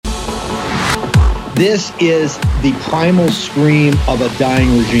This is the primal scream of a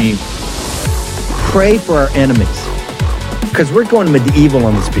dying regime. Pray for our enemies, because we're going medieval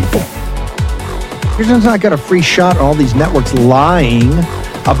on these people. You're just not got a free shot on all these networks lying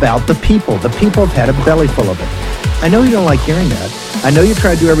about the people. The people have had a belly full of it. I know you don't like hearing that. I know you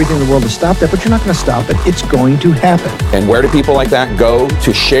try to do everything in the world to stop that, but you're not going to stop it. It's going to happen. And where do people like that go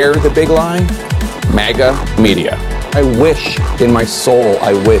to share the big lie? MAGA media. I wish in my soul,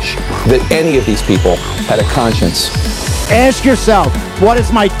 I wish that any of these people had a conscience. Ask yourself, what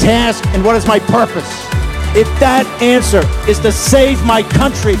is my task and what is my purpose? If that answer is to save my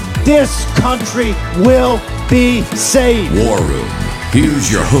country, this country will be saved. War Room.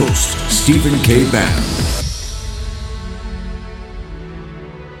 Here's your host, Stephen K. Bannon.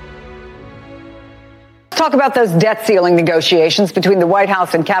 Talk about those debt ceiling negotiations between the White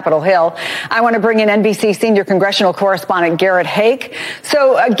House and Capitol Hill. I want to bring in NBC senior congressional correspondent Garrett Haake.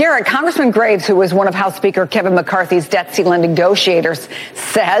 So, Garrett, Congressman Graves, who was one of House Speaker Kevin McCarthy's debt ceiling negotiators,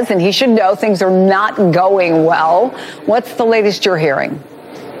 says, and he should know, things are not going well. What's the latest you're hearing?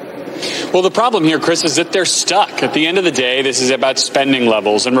 Well, the problem here, Chris, is that they're stuck. At the end of the day, this is about spending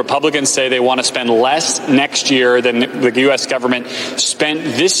levels, and Republicans say they want to spend less next year than the U.S. government spent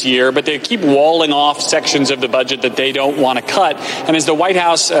this year, but they keep walling off sections of the budget that they don't want to cut. And as the White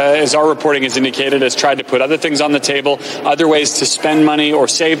House, as our reporting has indicated, has tried to put other things on the table, other ways to spend money or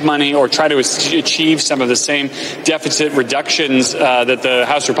save money or try to achieve some of the same deficit reductions that the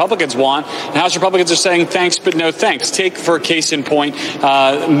House Republicans want. And House Republicans are saying thanks, but no thanks. Take, for a case in point,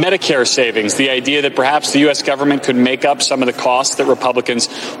 Medicare savings, the idea that perhaps the U.S. government could make up some of the costs that Republicans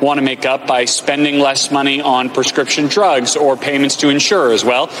want to make up by spending less money on prescription drugs or payments to insurers.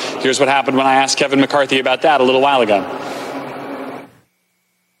 Well, here's what happened when I asked Kevin McCarthy about that a little while ago.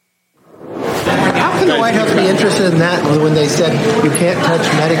 How can the White House be interested in that when they said you can't touch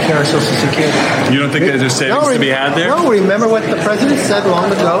Medicare or Social Security? You don't think there's savings to be had there? No, remember what the president said long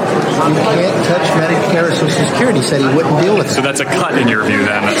ago? You can't touch Medicare or Social Security. He said he wouldn't deal with it. So that's a cut in your view,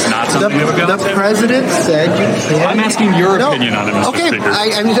 then? That's not something that would go The president said you can't. I'm asking your opinion on it, Mr. Okay, Speaker. I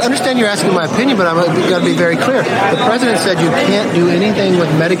understand you're asking my opinion, but I've got to be very clear. The president said you can't do anything with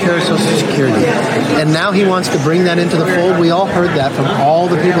Medicare or Social Security. And now he wants to bring that into the fold. We all heard that from all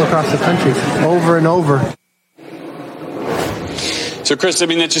the people across the country over and over. So, Chris, I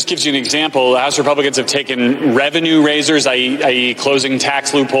mean, that just gives you an example. House Republicans have taken revenue raisers, i.e. closing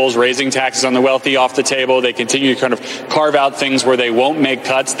tax loopholes, raising taxes on the wealthy off the table. They continue to kind of carve out things where they won't make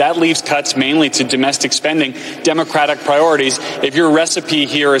cuts. That leaves cuts mainly to domestic spending, Democratic priorities. If your recipe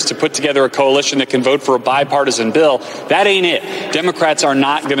here is to put together a coalition that can vote for a bipartisan bill, that ain't it. Democrats are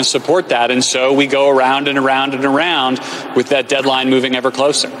not going to support that. And so we go around and around and around with that deadline moving ever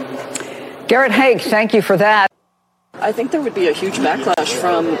closer. Garrett Haake, thank you for that. I think there would be a huge backlash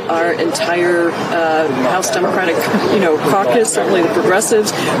from our entire House Democratic, caucus, certainly the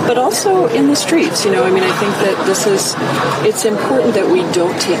progressives, but also in the streets. I think that it's important that we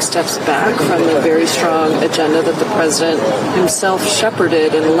don't take steps back from the very strong agenda that the president himself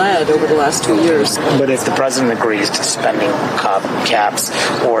shepherded and led over the last 2 years. But if the president agrees to spending caps,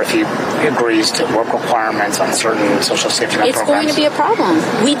 or if he agrees to work requirements on certain social safety net programs, it's going to be a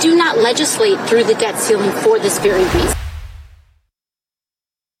problem. We do not legislate through the debt ceiling for this very reason.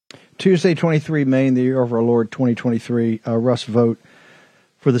 Tuesday, 23 May, in the year of our Lord, 2023, Russ vote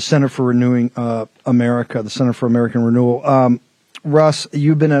for the Center for Renewing America, the Center for American Renewal. Russ,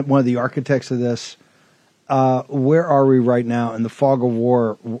 you've been one of the architects of this. Where are we right now in the fog of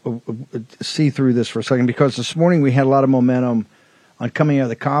war? See through this for a second, because this morning we had a lot of momentum on coming out of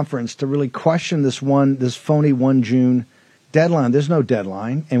the conference to really question this phony 1 June deadline. There's no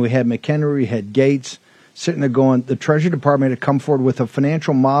deadline. And we had McHenry, we had Gates sitting there going, the Treasury Department had come forward with a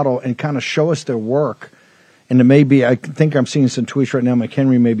financial model and kind of show us their work. And it may be, I think I'm seeing some tweets right now,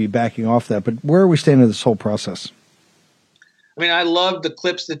 McHenry may be backing off that. But where are we standing in this whole process? I mean, I love the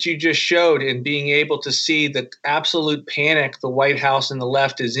clips that you just showed and being able to see the absolute panic the White House and the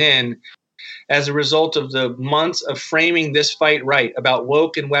left is in as a result of the months of framing this fight right about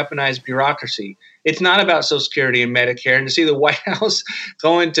woke and weaponized bureaucracy. It's not about Social Security and Medicare. And to see the White House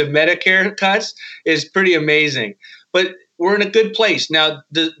going to Medicare cuts is pretty amazing. But we're in a good place. Now,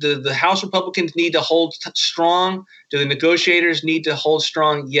 the House Republicans need to hold strong. Do the negotiators need to hold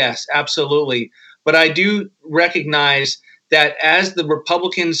strong? Yes, absolutely. But I do recognize that as the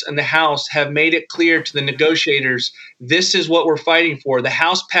Republicans in the House have made it clear to the negotiators, this is what we're fighting for. The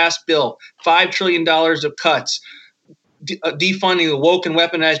House passed bill, $5 trillion of cuts, defunding the woke and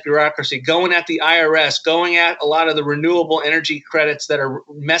weaponized bureaucracy, going at the IRS, going at a lot of the renewable energy credits that are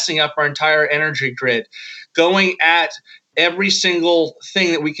messing up our entire energy grid, going at every single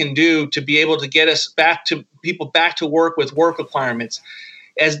thing that we can do to be able to get us people back to work with work requirements.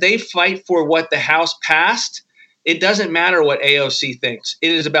 As they fight for what the House passed, it doesn't matter what AOC thinks.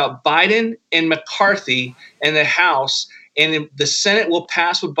 It is about Biden and McCarthy and the House, and the Senate will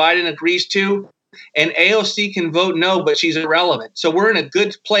pass what Biden agrees to, and AOC can vote no, but she's irrelevant. So we're in a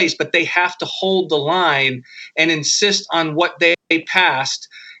good place, but they have to hold the line and insist on what they passed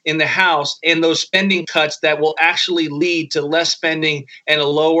in the House and those spending cuts that will actually lead to less spending and a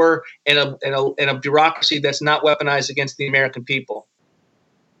lower and a bureaucracy that's not weaponized against the American people.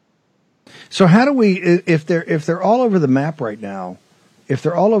 So how do we, if they're all over the map right now, if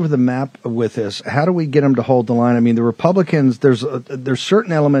they're all over the map with this, how do we get them to hold the line? I mean, the Republicans, there's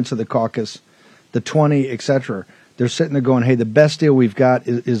certain elements of the caucus, the 20, et cetera. They're sitting there going, hey, the best deal we've got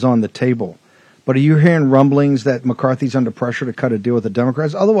is on the table. But are you hearing rumblings that McCarthy's under pressure to cut a deal with the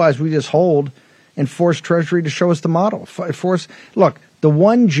Democrats? Otherwise, we just hold and force Treasury to show us the model. Look, the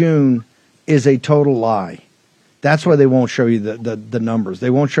 1 June is a total lie. That's why they won't show you the numbers. They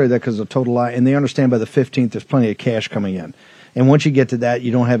won't show you that because it's a total lie. And they understand by the 15th there's plenty of cash coming in. And once you get to that,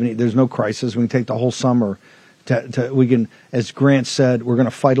 you don't have there's no crisis. We can take the whole summer. We can, as Grant said, we're going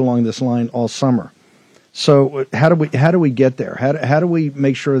to fight along this line all summer. So how do we get there? How do we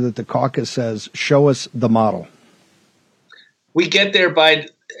make sure that the caucus says, show us the model? We get there by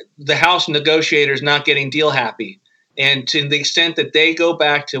the House negotiators not getting deal happy. And to the extent that they go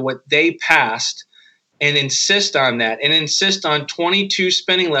back to what they passed and insist on that and insist on 22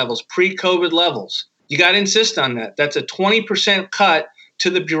 spending levels, pre-COVID levels, you got to insist on that. That's a 20% cut to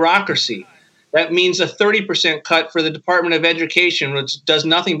the bureaucracy. That means a 30% cut for the Department of Education, which does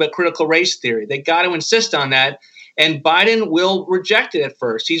nothing but critical race theory. They got to insist on that. And Biden will reject it at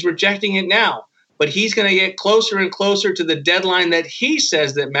first. He's rejecting it now. But he's going to get closer and closer to the deadline that he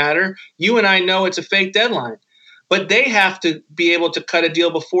says that matter. You and I know it's a fake deadline. But they have to be able to cut a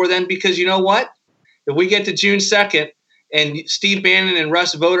deal before then, because you know what? If we get to June 2nd and Steve Bannon and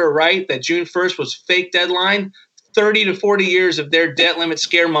Russ Vogt are right that June 1st was fake deadline, 30 to 40 years of their debt limit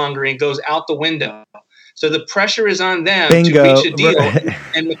scaremongering goes out the window. So the pressure is on them to reach a deal,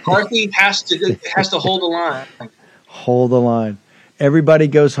 and McCarthy has to hold the line. Hold the line. Everybody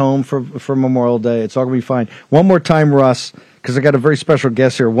goes home for Memorial Day. It's all going to be fine. One more time, Russ, because I got a very special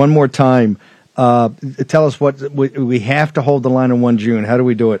guest here. One more time. Tell us what we have to hold the line on 1 June. How do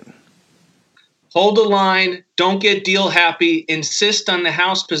we do it? Hold the line. Don't get deal happy. Insist on the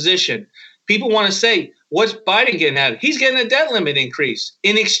House position. People want to say, what's Biden getting at? He's getting a debt limit increase.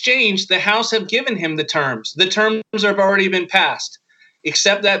 In exchange, the House have given him the terms. The terms have already been passed.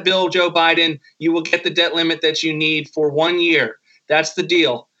 Accept that bill, Joe Biden. You will get the debt limit that you need for 1 year. That's the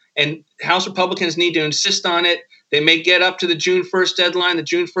deal. And House Republicans need to insist on it. They may get up to the June 1st deadline. The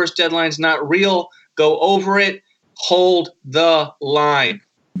June 1st deadline is not real. Go over it. Hold the line.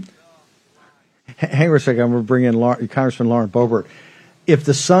 Hang on a second. I'm going to bring in Congressman Lauren Boebert. If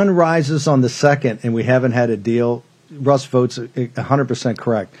the sun rises on the 2nd and we haven't had a deal, Russ Vogt's 100%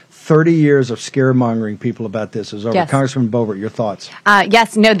 correct. 30 years of scaremongering people about this is over. Yes. Congressman Boebert, your thoughts?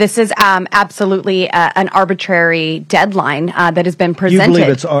 Yes, no, this is absolutely an arbitrary deadline that has been presented. You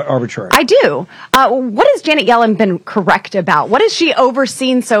believe it's arbitrary? I do. What has Janet Yellen been correct about? What has she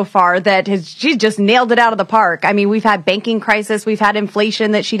overseen so far that she's just nailed it out of the park? I mean, we've had banking crisis, we've had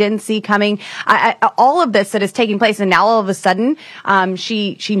inflation that she didn't see coming, all of this that is taking place, and now all of a sudden,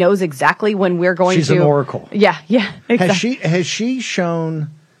 she knows exactly when we're going She's an oracle. Yeah, exactly. Has she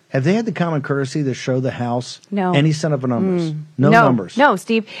shown? Have they had the common courtesy to show the House any set of numbers? No numbers. No,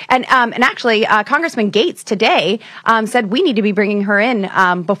 Steve. And actually, Congressman Gates today said we need to be bringing her in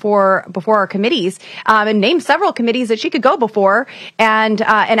before our committees and name several committees that she could go before and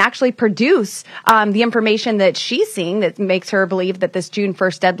actually produce the information that she's seeing that makes her believe that this June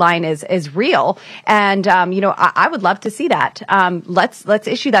 1st deadline is real. And I would love to see that. Let's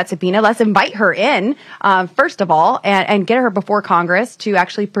issue that subpoena. Let's invite her in first of all and get her before Congress to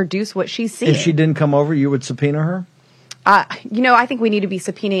actually produce what she's seeing. If she didn't come over, you would subpoena her? I think we need to be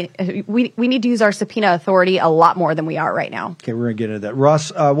we need to use our subpoena authority a lot more than we are right now. Okay, we're going to get into that.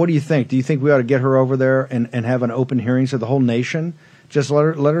 Russ, what do you think? Do you think we ought to get her over there and have an open hearing to the whole nation? Just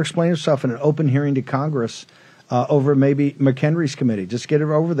let her explain herself in an open hearing to Congress over maybe McHenry's committee. Just get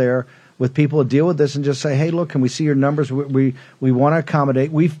her over there with people to deal with this and just say, hey, look, can we see your numbers? We want to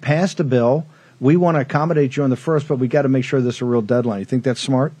accommodate. We've passed a bill. We want to accommodate you on the 1st, but we got to make sure this is a real deadline. You think that's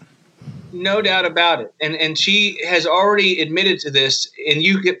smart? No doubt about it. And she has already admitted to this, and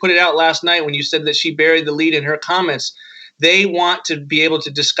you put it out last night when you said that she buried the lead in her comments. They want to be able to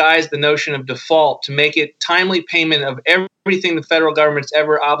disguise the notion of default to make it timely payment of everything the federal government's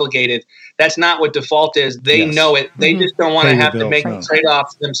ever obligated. That's not what default is. They know it. They just don't want to have to make the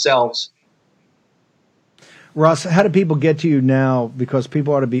trade-offs themselves. Russ, how do people get to you now? Because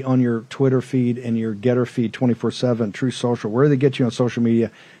people ought to be on your Twitter feed and your Getter feed 24/7, True Social. Where do they get you on social media?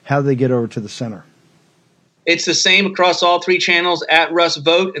 How do they get over to the center? It's the same across all three channels, at Russ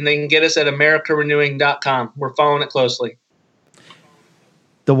Vote, and they can get us at AmericaRenewing.com. We're following it closely.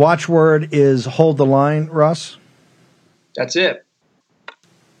 The watchword is hold the line, Russ? That's it.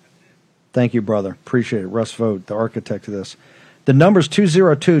 Thank you, brother. Appreciate it. Russ Vogt, the architect of this. The number's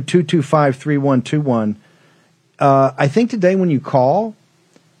 202-225-3121. I think today when you call,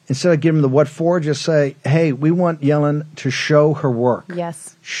 instead of giving them the what for, just say, hey, we want Yellen to show her work.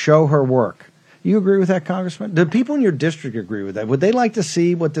 Yes. Show her work. You agree with that, Congressman? Do people in your district agree with that? Would they like to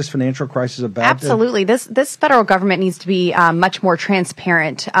see what this financial crisis is about? Absolutely. This federal government needs to be much more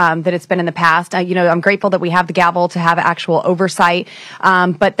transparent than it's been in the past. I'm grateful that we have the gavel to have actual oversight,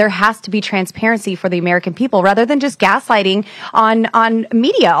 but there has to be transparency for the American people rather than just gaslighting on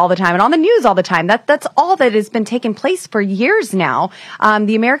media all the time and on the news all the time. That's all that has been taking place for years now.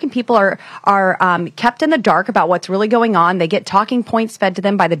 The American people are kept in the dark about what's really going on. They get talking points fed to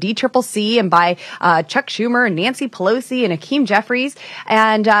them by the DCCC and by Chuck Schumer and Nancy Pelosi and Hakeem Jeffries,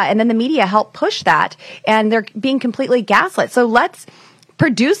 and then the media help push that, and they're being completely gaslit. So let's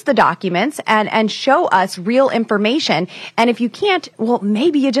produce the documents and show us real information. And if you can't, well,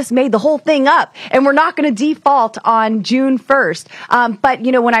 maybe you just made the whole thing up and we're not going to default on June 1st. But,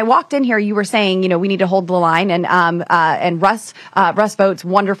 when I walked in here, you were saying, we need to hold the line, and Russ Vogt's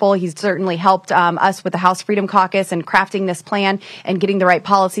wonderful. He's certainly helped us with the House Freedom Caucus and crafting this plan and getting the right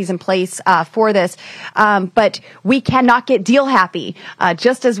policies in place for this. But we cannot get deal happy.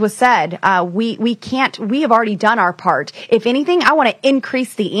 Just as was said, we can't, we have already done our part. If anything, I want to increase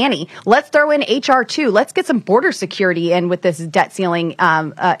the ante. Let's throw in HR 2. Let's get some border security in with this debt ceiling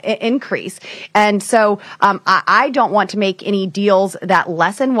increase. And so I don't want to make any deals that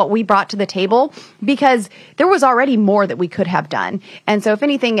lessen what we brought to the table, because there was already more that we could have done. And so if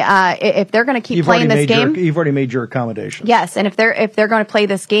anything, if they're going to keep playing this game, you've already made your accommodations. Yes, and if they're going to play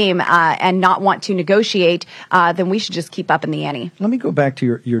this game and not want to negotiate, then we should just keep up in the ante. Let me go back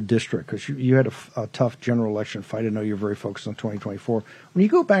to your district, because you had a tough general election fight. I know you're very focused on 2024. When you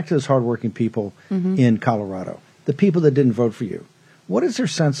go back to those hardworking people in Colorado, the people that didn't vote for you, what is their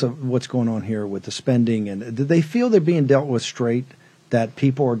sense of what's going on here with the spending? And do they feel they're being dealt with straight, that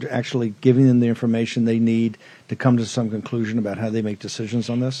people are actually giving them the information they need to come to some conclusion about how they make decisions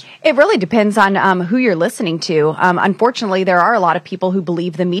on this? It really depends on who you're listening to. Unfortunately, there are a lot of people who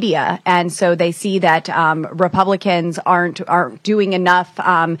believe the media, and so they see that Republicans aren't doing enough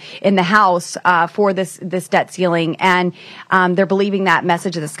in the House for this debt ceiling, and they're believing that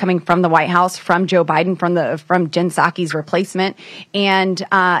message that's coming from the White House, from Joe Biden, from Jen Psaki's replacement, and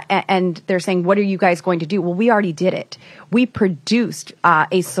they're saying, "What are you guys going to do?" Well, we already did it. We produced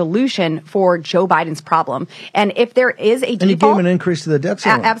a solution for Joe Biden's problem. And if there is a default, and you gave an increase to the debt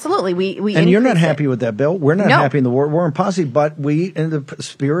ceiling. Absolutely, we and you're not happy with that bill. We're not happy in the War and Posse, but we, in the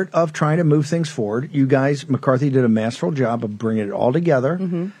spirit of trying to move things forward, you guys, McCarthy did a masterful job of bringing it all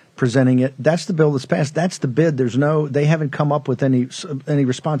together, presenting it. That's the bill that's passed. That's the bid. They haven't come up with any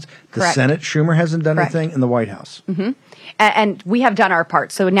response. The Correct. Senate, Schumer hasn't done Correct. anything, in the White House. And we have done our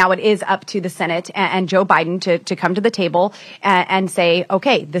part. So now it is up to the Senate and Joe Biden to come to the table and say,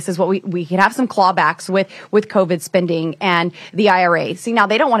 okay, this is what we can have some clawbacks with COVID spending and the IRA. See, now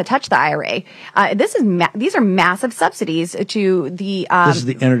they don't want to touch the IRA. These are massive subsidies to the. This is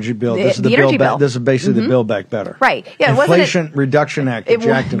the energy bill. This is the energy bill. This is basically the Build Back Better. Right. Yeah. Inflation Reduction Act.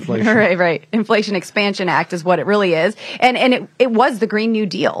 Jacked inflation. Right. Inflation Expansion Act is what it really is. And it was the Green New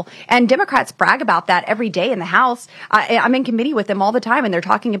Deal. And Democrats brag about that every day in the House. I'm in committee with them all the time, and they're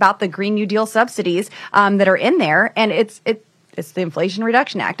talking about the Green New Deal subsidies that are in there, and it's the Inflation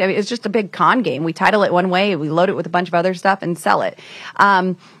Reduction Act. I mean, it's just a big con game. We title it one way, we load it with a bunch of other stuff and sell it.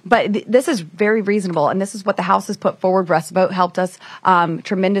 But this is very reasonable, and this is what the House has put forward. Russ Vogt helped us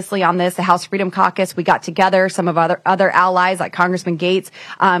tremendously on this. The House Freedom Caucus, we got together. Some of other allies, like Congressman Gates,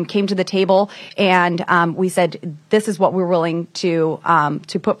 came to the table, and we said this is what we're willing to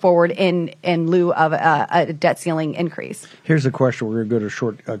put forward in lieu of a debt ceiling increase. Here's a question. We're going to go to a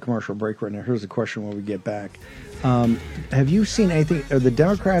short commercial break right now. Here's a question when we get back. Have you seen anything? Are the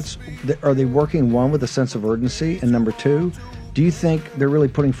Democrats, are they working, one, with a sense of urgency, and number two, do you think they're really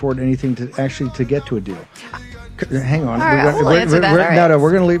putting forward anything to get to a deal? Hang on. All right, we'll answer that. No,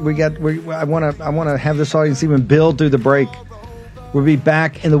 we're going to leave. I want to have this audience even build through the break. We'll be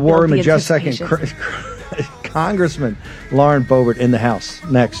back in the war room in just a second. Congressman Lauren Boebert in the House.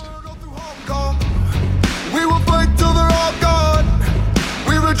 Next. We will fight till they're all gone.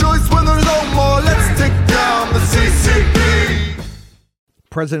 We rejoice when there's no more. Let's take down the CCP.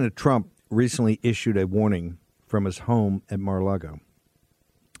 President Trump recently issued a warning from his home at Mar-a-Lago.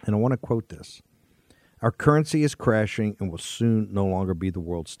 And I want to quote this. Our currency is crashing and will soon no longer be the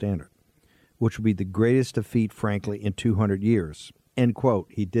world standard, which will be the greatest defeat, frankly, in 200 years. End quote.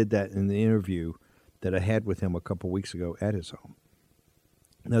 He did that in the interview that I had with him a couple weeks ago at his home.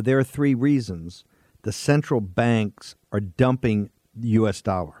 Now, there are three reasons the central banks are dumping the U.S.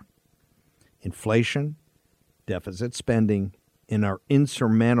 dollar. Inflation, deficit spending, and our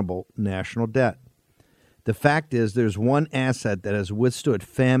insurmountable national debt. The fact is there's one asset that has withstood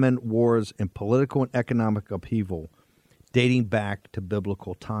famine, wars, and political and economic upheaval dating back to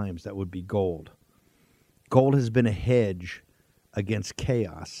biblical times. That would be gold. Gold has been a hedge against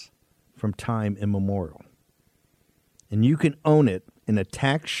chaos from time immemorial. And you can own it in a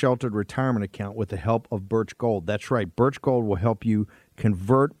tax-sheltered retirement account with the help of Birch Gold. That's right. Birch Gold will help you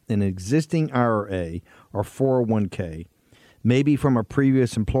convert an existing IRA or 401k, maybe from a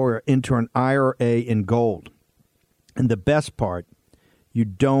previous employer, into an IRA in gold. And the best part, you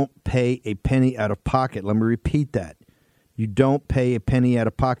don't pay a penny out of pocket. Let me repeat that. You don't pay a penny out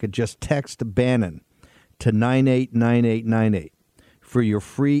of pocket. Just text Bannon to 989898 for your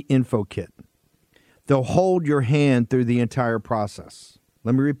free info kit. They'll hold your hand through the entire process.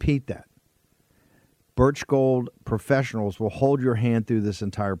 Let me repeat that. Birch Gold professionals will hold your hand through this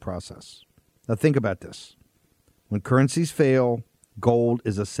entire process. Now think about this. When currencies fail, gold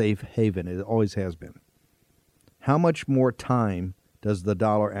is a safe haven. It always has been. How much more time does the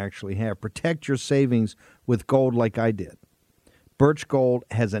dollar actually have? Protect your savings with gold like I did. Birch Gold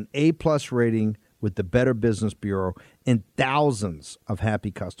has an A-plus rating with the Better Business Bureau and thousands of happy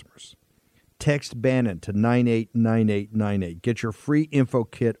customers. Text Bannon to 989898. Get your free info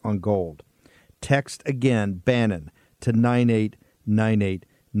kit on gold. Text again Bannon to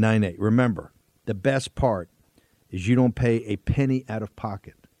 989898. Remember, the best part is you don't pay a penny out of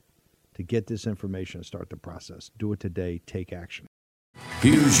pocket to get this information and start the process. Do it today. Take action.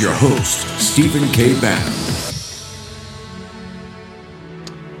 Here's your host, Stephen K. Bannon.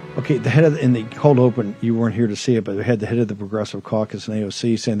 Okay, the head of in the cold open, you weren't here to see it, but we had the head of the Progressive Caucus and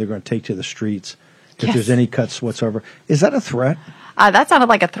AOC saying they're going to take to the streets if there's any cuts whatsoever. Is that a threat? That sounded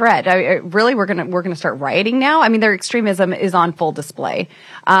like a threat. Really, we're gonna start rioting now. I mean, their extremism is on full display.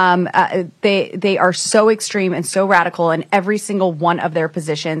 They are so extreme and so radical in every single one of their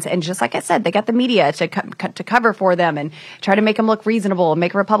positions. And just like I said, they got the media to cover for them and try to make them look reasonable and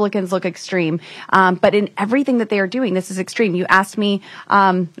make Republicans look extreme. But in everything that they are doing, this is extreme. You asked me,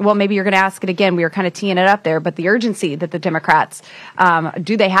 well, maybe you're going to ask it again. We were kind of teeing it up there, but the urgency that the Democrats,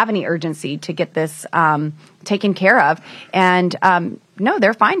 do they have any urgency to get this taken care of? And no,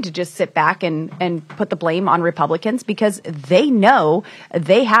 they're fine to just sit back and put the blame on Republicans because they know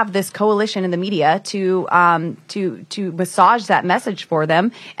they have this coalition in the media to massage that message for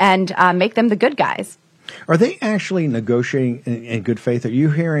them and make them the good guys. Are they actually negotiating in good faith? Are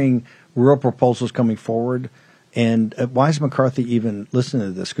you hearing real proposals coming forward? And why is McCarthy even listening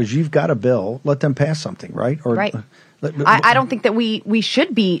to this? Because you've got a bill. Let them pass something, right? Or, right. I don't think that we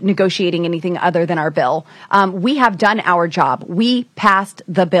should be negotiating anything other than our bill. We have done our job. We passed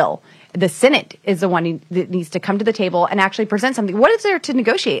the bill. The Senate is the one that needs to come to the table and actually present something. What is there to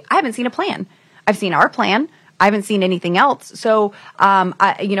negotiate? I haven't seen a plan. I've seen our plan. I haven't seen anything else. So,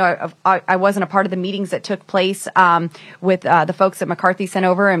 I wasn't a part of the meetings that took place with the folks that McCarthy sent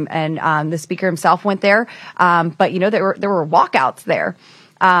over, and the Speaker himself went there. But there were walkouts there.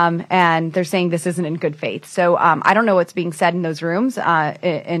 And they're saying this isn't in good faith. So I don't know what's being said in those rooms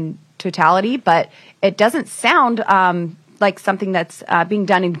in totality, but it doesn't sound like something that's being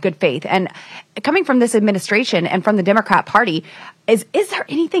done in good faith. And coming from this administration and from the Democrat Party, is there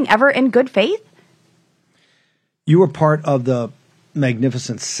anything ever in good faith? You were part of the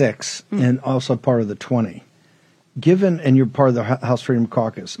Magnificent Six and also part of the 20. And you're part of the House Freedom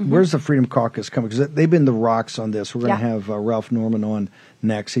Caucus. Where's the Freedom Caucus coming? Because they've been the rocks on this. We're going to have Ralph Norman on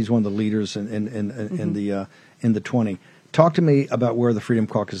next. He's one of the leaders in the 20. Talk to me about where the Freedom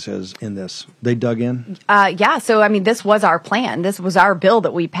Caucus is in this. They dug in? Yeah. So, I mean, this was our plan. This was our bill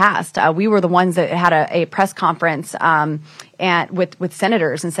that we passed. We were the ones that had a press conference and with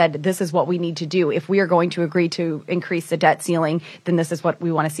senators and said, this is what we need to do. If we are going to agree to increase the debt ceiling, then this is what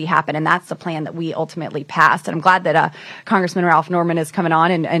we want to see happen. And that's the plan that we ultimately passed. And I'm glad that Congressman Ralph Norman is coming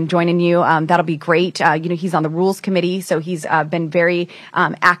on and joining you. That'll be great. He's on the Rules Committee, so he's been very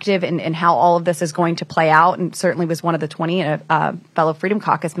active in how all of this is going to play out, and certainly was one of the 20 and a fellow Freedom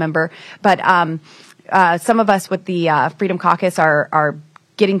Caucus member. But some of us with the Freedom Caucus are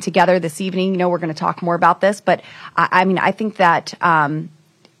getting together this evening. We're going to talk more about this, but I think that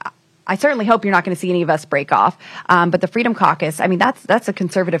I certainly hope you're not going to see any of us break off. But the Freedom Caucus, that's a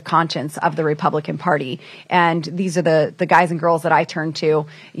conservative conscience of the Republican Party. And these are the guys and girls that I turn to,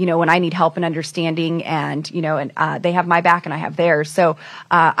 when I need help and understanding, and they have my back and I have theirs. So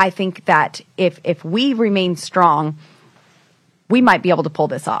I think that if we remain strong, we might be able to pull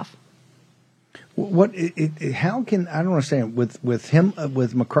this off. How can, I don't understand, with him,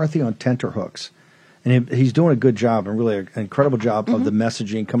 with McCarthy on tenterhooks, and he's doing a good job, and really an incredible job of the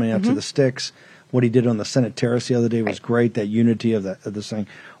messaging coming out to the sticks. What he did on the Senate terrace the other day was great, that unity of this thing.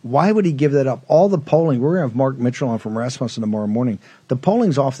 Why would he give that up? All the polling, we're going to have Mark Mitchell on from Rasmussen tomorrow morning. The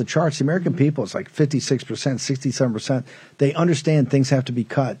polling's off the charts. The American people, it's like 56%, 67%. They understand things have to be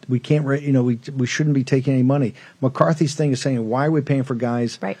cut. We can't, we shouldn't be taking any money. McCarthy's thing is saying, why are we paying for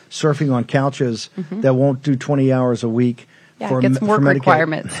guys surfing on couches that won't do 20 hours a week? Yeah, it gets work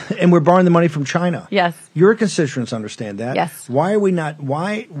requirements. And we're borrowing the money from China. Yes. Your constituents understand that. Yes. Why are we not,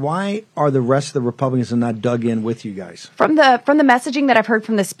 why are the rest of the Republicans not dug in with you guys? From the messaging that I've heard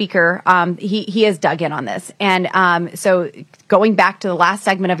from the speaker, he has dug in on this. And so going back to the last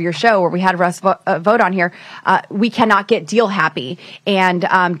segment of your show where we had Russ vote on here, we cannot get deal happy and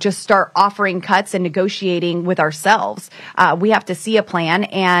just start offering cuts and negotiating with ourselves. We have to see a plan,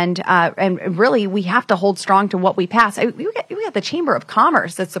 and really we have to hold strong to what we pass. We got the Chamber of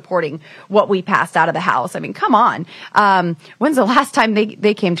Commerce that's supporting what we passed out of the House. Come on. When's the last time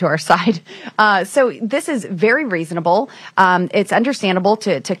they came to our side? So this is very reasonable. It's understandable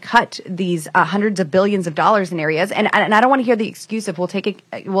to cut these hundreds of billions of dollars in areas. And I don't want to hear the excuse of we'll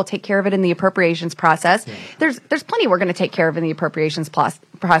take care of it in the appropriations process. Yeah. There's plenty we're going to take care of in the appropriations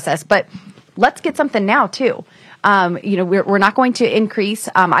process, but let's get something now too. We're not going to increase.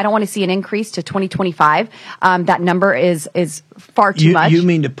 I don't want to see an increase to 2025. That number is far too much. You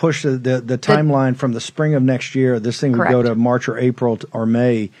mean to push the timeline from the spring of next year? This thing would go to March or April or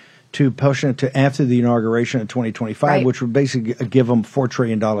May, to pushing it to after the inauguration in 2025, which would basically give them $4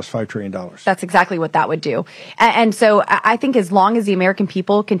 trillion, $5 trillion. That's exactly what that would do. And so I think as long as the American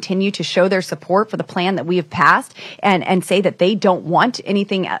people continue to show their support for the plan that we have passed and say that they don't want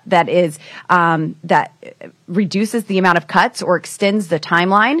anything that is that reduces the amount of cuts or extends the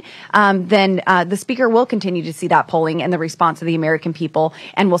timeline, then the speaker will continue to see that polling and the response of the American people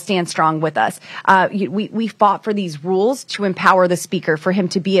and will stand strong with us. We fought for these rules to empower the speaker, for him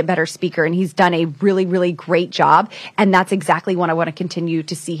to be a better speaker, and he's done a really, really great job, and that's exactly what I want to continue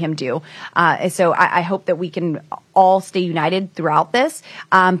to see him do. So I hope that we can all stay united throughout this,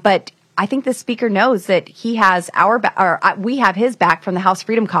 but I think the speaker knows that he has we have his back from the House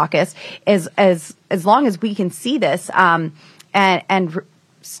Freedom Caucus as long as we can see this and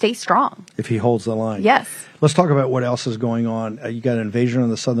stay strong. If he holds the line. Yes. Let's talk about what else is going on. You got an invasion on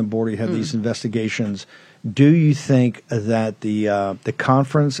the southern border. You have these investigations. Do you think that the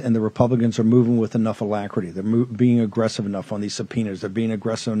conference and the Republicans are moving with enough alacrity? They're being aggressive enough on these subpoenas. They're being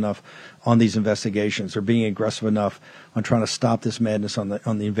aggressive enough on these investigations. They're being aggressive enough on trying to stop this madness on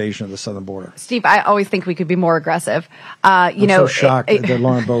the invasion of the southern border. Steve, I always think we could be more aggressive. I'm so shocked that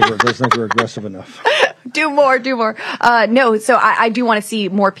Lauren Boebert doesn't think we're aggressive enough. Do more. No, so I do want to see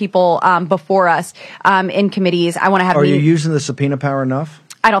more people before us in committees. I want to have. Are you using the subpoena power enough?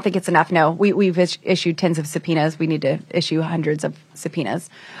 I don't think it's enough. No, we've issued tens of subpoenas. We need to issue hundreds of subpoenas.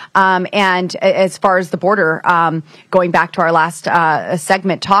 And as far as the border, going back to our last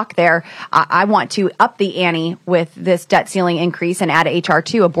segment talk there, I want to up the ante with this debt ceiling increase and add HR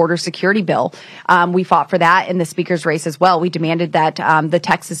 2, a border security bill. We fought for that in the speaker's race as well. We demanded that the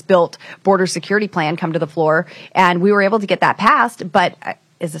Texas-built border security plan come to the floor, and we were able to get that passed, but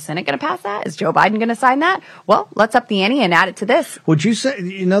is the Senate going to pass that? Is Joe Biden going to sign that? Well, let's up the ante and add it to this. Would you say,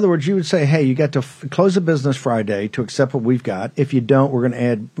 in other words, you would say, hey, you got to close the business Friday to accept what we've got. If you don't, we're going to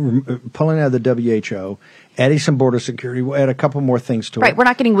add pulling out of the WHO, adding some border security. We'll add a couple more things to it. Right, we're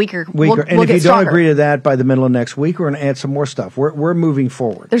not getting weaker. And we'll if you don't agree to that by the middle of next week, we're going to add some more stuff. We're moving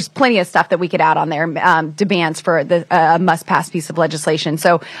forward. There's plenty of stuff that we could add on there, demands for the must-pass piece of legislation.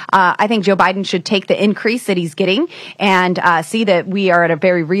 So I think Joe Biden should take the increase that he's getting and see that we are at a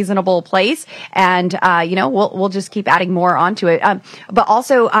very reasonable place, and we'll just keep adding more onto it. But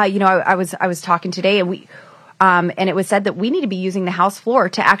also, I was talking today, and and it was said that we need to be using the House floor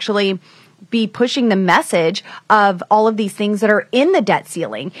to actually be pushing the message of all of these things that are in the debt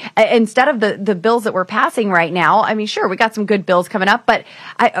ceiling instead of the bills that we're passing right now. I mean, sure, we got some good bills coming up, but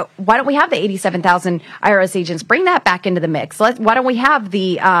why don't we have the 87,000 IRS agents? Bring that back into the mix. Why don't we have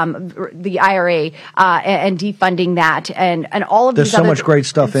the IRA and defunding that and all of There's these other, so much great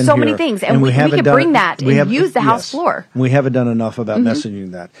stuff in so here. many things, and we haven't can done bring that and use the House floor. We haven't done enough about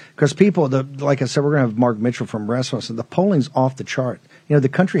messaging that because people, like I said, we're going to have Mark Mitchell from Restaurants, and the polling's off the chart. You know, the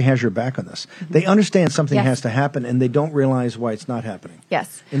country has your back on this. They understand something has to happen, and they don't realize why it's not happening.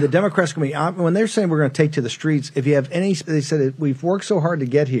 Yes. In the Democrats committee, when they're saying we're going to take to the streets, if you have any, they said we've worked so hard to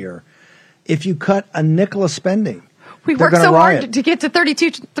get here. If you cut a nickel of spending, we worked so hard to get to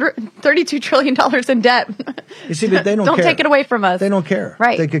 $32 trillion in debt. You see, but they don't care. Don't take it away from us. They don't care.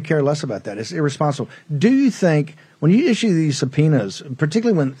 Right. They could care less about that. It's irresponsible. Do you think when you issue these subpoenas,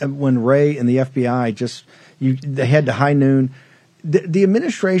 particularly when Wray and the FBI they had to high noon, the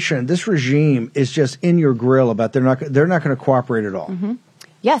administration, this regime is just in your grill about they're not going to cooperate at all. Mm-hmm.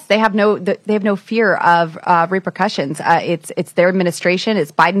 Yes, they have no fear of repercussions. It's their administration.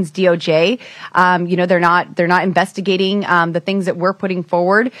 It's Biden's DOJ. They're not investigating the things that we're putting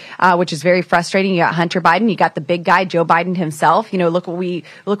forward, which is very frustrating. You got Hunter Biden, you got the big guy, Joe Biden himself. Look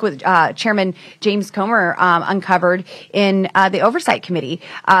what Chairman James Comer uncovered in the Oversight Committee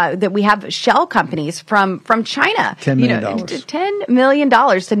that we have shell companies from China. $10 million. $10 million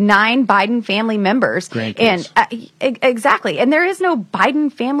to 9 Biden family members. Grandkids. And exactly. And there is no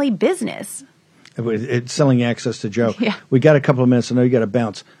Biden family business. It's selling access to Joe. Yeah. We got a couple of minutes. I know you got to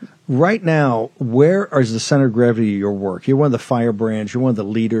bounce. Right now, where is the center of gravity of your work? You're one of the firebrands. You're one of the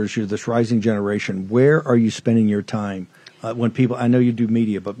leaders. You're this rising generation. Where are you spending your time? When people, I know you do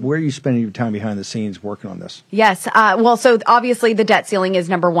media, but where are you spending your time behind the scenes working on this? Yes. So obviously the debt ceiling is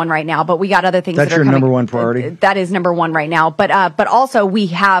number one right now, but we got other things that are coming. That's your number one priority? That is number one right now. But also we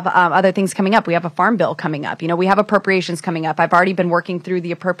have other things coming up. We have a farm bill coming up. We have appropriations coming up. I've already been working through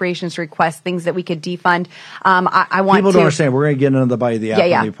the appropriations request, things that we could defund. I want people don't understand. We're going to get into the bite of the apple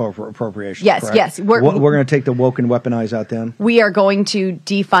in the appropriations. Yes, correct? yes. We're going to take the woke and weaponized out then? We are going to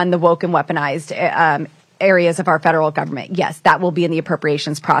defund the woke and weaponized areas of our federal government. Yes, that will be in the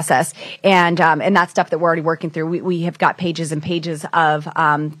appropriations process. And that's stuff that we're already working through. We have got pages and pages of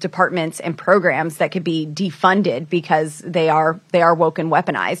departments and programs that could be defunded because they are woke and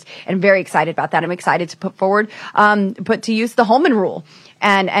weaponized. And I'm very excited about that. I'm excited to put to use the Holman Rule.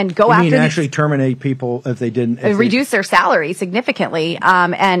 And go after actually terminate people if they didn't reduce their salary significantly.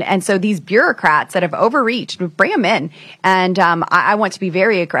 And so these bureaucrats that have overreached, bring them in. And I want to be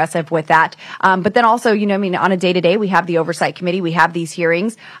very aggressive with that. But then also, on a day-to-day, we have the Oversight Committee, we have these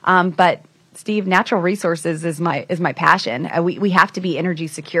hearings. But Steve, natural resources is my passion. We have to be energy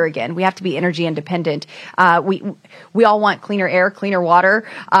secure again. We have to be energy independent. We all want cleaner air, cleaner water,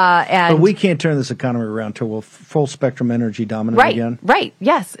 but we can't turn this economy around till we're full spectrum energy dominant again. Right.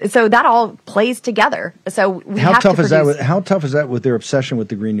 Yes. So that all plays together. So how tough is that with their obsession with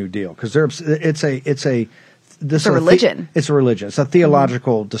the Green New Deal? Because it's a religion. It's a religion. It's a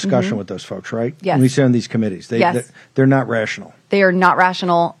theological discussion with those folks, right? Yes. And we sit on these committees. They're not rational. They are not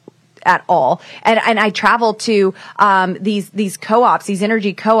rational at all. And I travel to these co-ops, these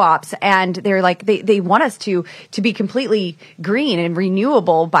energy co-ops, and they're like they want us to be completely green and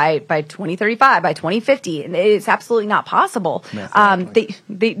renewable by 2035, by 2050. And it's absolutely not possible.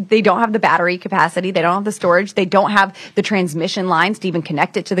 They don't have the battery capacity, they don't have the storage, they don't have the transmission lines to even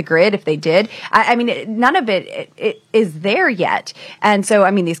connect it to the grid if they did. None of it is there yet. And so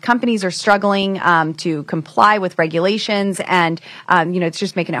these companies are struggling to comply with regulations, and it's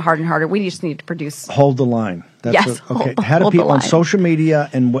just making it harder and harder. We just need to produce. Hold the line. Okay. How do people on social media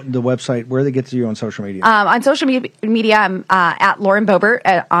and the website, where they get to you on social media? On social media, I'm at Lauren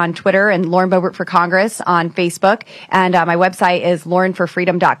Boebert on Twitter and Lauren Boebert for Congress on Facebook. And my website is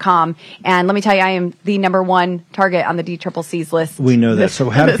laurenforfreedom.com. And let me tell you, I am the number one target on the DCCC's list. We know that.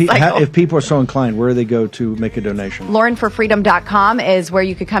 So if people are so inclined, where do they go to make a donation? laurenforfreedom.com is where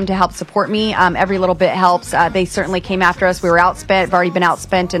you could come to help support me. Every little bit helps. They certainly came after us. We were outspent. We've already been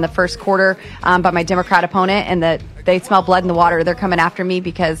outspent in the first quarter by my Democrat opponent. And that they smell blood in the water. They're coming after me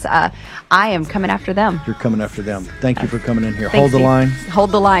because I am coming after them. You're coming after them. Thank you for coming in here. Thanks, hold the Steve. line.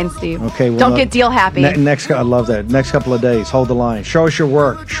 Hold the line, Steve. Okay. Well, don't get deal happy. I love that. Next couple of days, hold the line. Show us your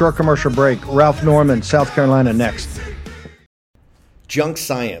work. Short commercial break. Ralph Norman, South Carolina, next. Junk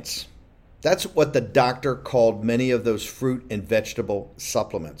science. That's what the doctor called many of those fruit and vegetable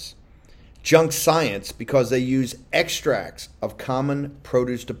supplements. Junk science because they use extracts of common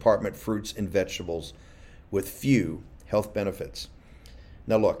produce department fruits and vegetables with few health benefits.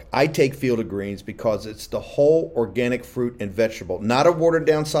 Now look, I take Field of Greens because it's the whole organic fruit and vegetable, not a watered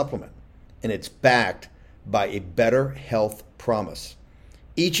down supplement. and it's backed by a better health promise.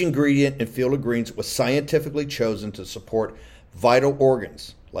 Each ingredient in Field of Greens was scientifically chosen to support vital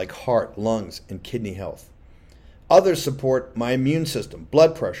organs like heart, lungs, and kidney health. Others support my immune system,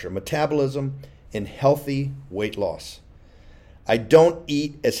 blood pressure, metabolism, and healthy weight loss. I don't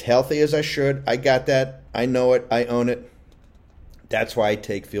eat as healthy as I should. I got that. I know it. I own it. That's why I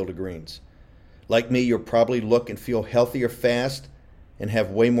take Field of Greens. Like me, you'll probably look and feel healthier fast and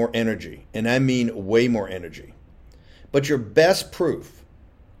have way more energy. And I mean way more energy. But your best proof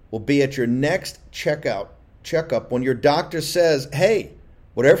will be at your next checkup when your doctor says, hey,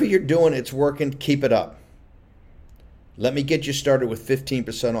 whatever you're doing, it's working, keep it up. Let me get you started with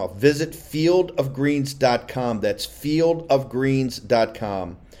 15% off. Visit fieldofgreens.com. That's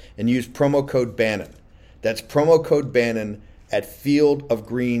fieldofgreens.com and use promo code Bannon. That's promo code Bannon at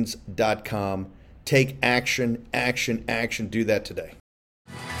fieldofgreens.com. Take action, action, action. Do that today.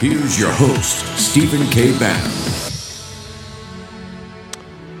 Here's your host, Stephen K. Bannon.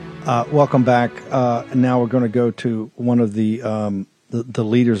 Welcome back. Now we're going to go to one of the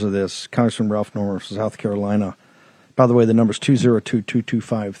leaders of this, Congressman Ralph Norman from South Carolina. By the way, the number is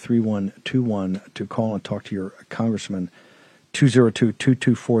 202-225-3121 to call and talk to your congressman.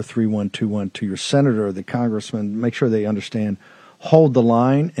 202-224-3121 to your senator, the congressman. Make sure they understand. Hold the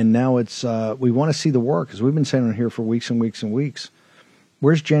line. And now it's we want to see the work, as we've been saying on here for weeks and weeks and weeks.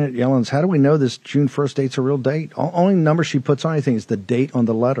 Where's Janet Yellen's? How do we know this June 1st date's a real date? Only number she puts on anything is the date on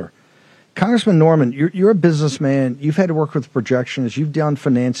the letter. Congressman Norman, you're a businessman. You've had to work with projections. You've done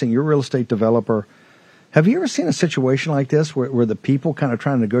financing. You're a real estate developer. Have you ever seen a situation like this where the people kind of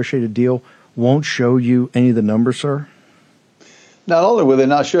trying to negotiate a deal won't show you any of the numbers, sir? Not only will they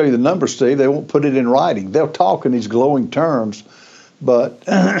not show you the numbers, Steve, they won't put it in writing. They'll talk in these glowing terms, but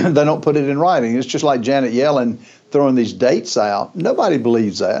they don't put it in writing. It's just like Janet Yellen throwing these dates out. Nobody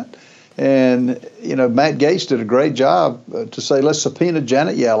believes that. And, you know, Matt Gaetz did a great job to say, let's subpoena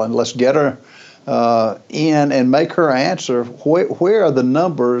Janet Yellen. Let's get her in and make her answer. Where are the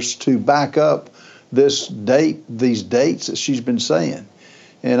numbers to back up this date, these dates that she's been saying?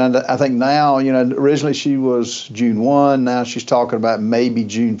 And I think now, you know, originally she was June 1. Now she's talking about maybe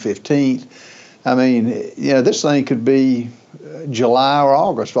June 15th. I mean, you know, this thing could be July or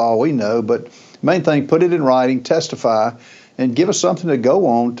August for all we know. But main thing, put it in writing, testify, and give us something to go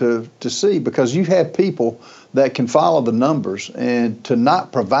on to see, because you have people that can follow the numbers, and to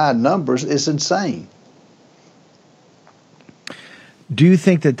not provide numbers is insane. Do you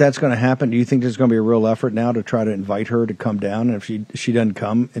think that that's going to happen? Do you think there's going to be a real effort now to try to invite her to come down? And if she doesn't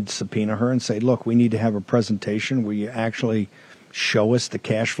come, and subpoena her and say, look, we need to have a presentation where you actually show us the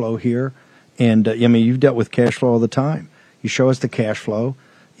cash flow here. And, I mean, you've dealt with cash flow all the time. You show us the cash flow,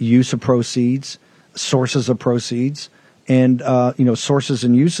 use of proceeds, sources of proceeds, and, you know, sources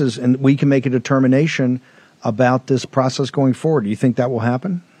and uses, and we can make a determination about this process going forward. Do you think that will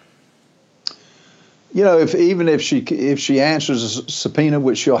happen? You know, if she answers a subpoena,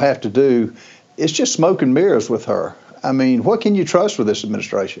 which she'll have to do, it's just smoke and mirrors with her. I mean, what can you trust with this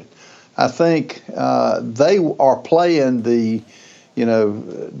administration? I think they are playing the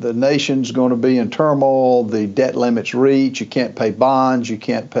nation's going to be in turmoil, the debt limits reach, you can't pay bonds, you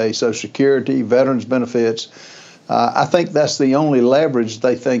can't pay Social Security, veterans benefits. I think that's the only leverage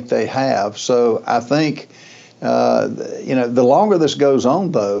they think they have. So I think the longer this goes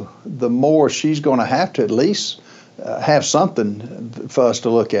on, though, the more she's going to have to at least have something for us to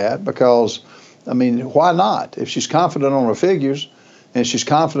look at, because, I mean, why not? If she's confident on her figures and she's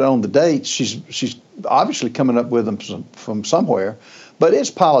confident on the dates, she's obviously coming up with them from somewhere. But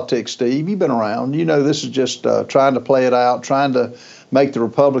it's politics, Steve. You've been around. You know, this is just trying to play it out, trying to make the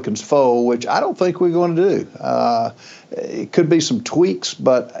Republicans fold, which I don't think we're going to do. It could be some tweaks,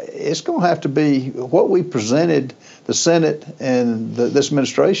 but it's going to have to be what we presented the Senate and this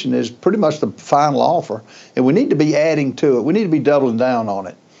administration is pretty much the final offer. And we need to be adding to it. We need to be doubling down on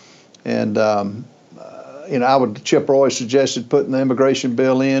it. And, Chip Roy suggested putting the immigration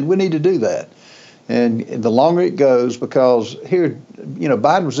bill in. We need to do that. And the longer it goes, because here,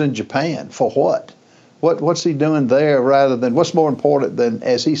 Biden was in Japan for what? What's he doing there rather than what's more important than,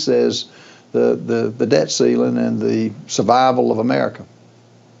 as he says, the debt ceiling and the survival of America?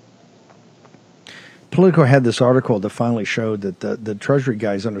 Politico had this article that finally showed that the Treasury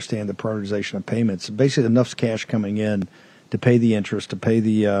guys understand the prioritization of payments. Basically, enough cash coming in to pay the interest, to pay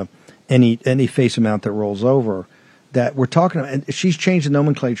the any face amount that rolls over. That we're talking about, and she's changed the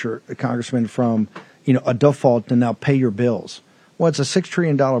nomenclature, Congressman, from a default to now pay your bills. Well, it's a $6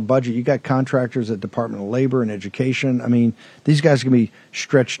 trillion budget. You got contractors at Department of Labor and Education. I mean, these guys can be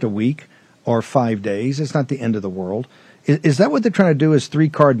stretched a week or 5 days. It's not the end of the world. Is that what they're trying to do? Is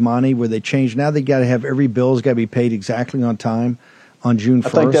 3-card money where they change? Now they got to have every bill's got to be paid exactly on time on June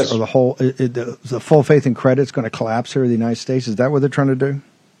 1st, or the whole the full faith and credit's going to collapse here in the United States? Is that what they're trying to do?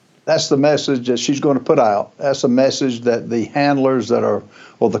 That's the message that she's going to put out. That's a message that the handlers that are,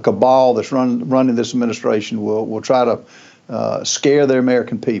 or the cabal that's running this administration will try to scare the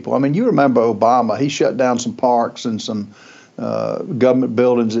American people. I mean, you remember Obama, he shut down some parks and some government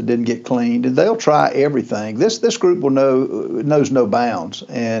buildings that didn't get cleaned, and they'll try everything. This group knows no bounds,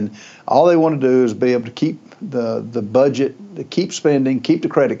 and all they want to do is be able to keep the budget, keep spending, keep the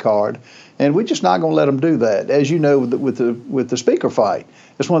credit card, and we're just not going to let them do that. As you know, with the speaker fight,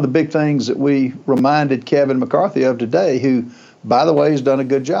 it's one of the big things that we reminded Kevin McCarthy of today, who, by the way, has done a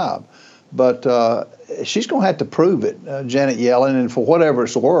good job. But she's going to have to prove it, Janet Yellen, and for whatever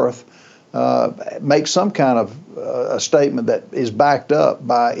it's worth, make some kind of a statement that is backed up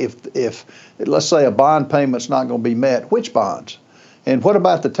by if let's say a bond payment's not going to be met, which bonds? And what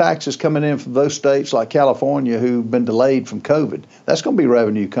about the taxes coming in from those states like California who've been delayed from COVID? That's going to be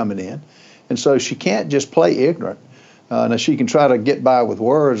revenue coming in. And so she can't just play ignorant. Now, she can try to get by with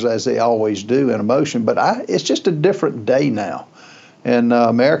words, as they always do, and emotion, but it's just a different day now. And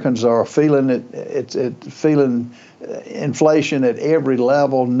Americans are feeling feeling inflation at every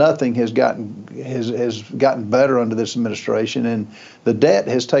level. Nothing has gotten better under this administration, and the debt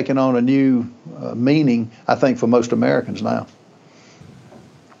has taken on a new meaning, I think, for most Americans now.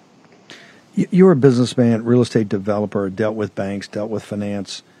 You're a businessman, real estate developer, dealt with banks, dealt with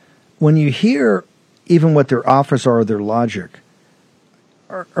finance. When you hear even what their offers are, their logic,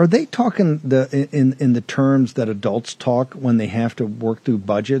 are they talking in the terms that adults talk when they have to work through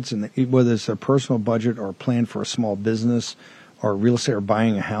budgets, and whether it's a personal budget or a plan for a small business or real estate or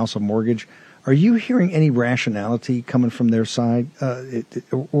buying a house, a mortgage? Are you hearing any rationality coming from their side,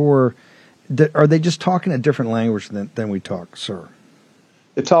 or are they just talking a different language than we talk, sir?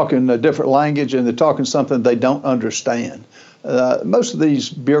 They're talking a different language, and they're talking something they don't understand. Most of these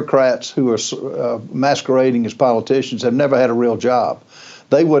bureaucrats who are masquerading as politicians have never had a real job.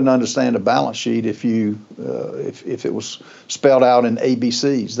 They wouldn't understand a balance sheet if it was spelled out in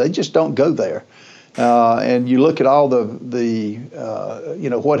ABCs. They just don't go there. And you look at all the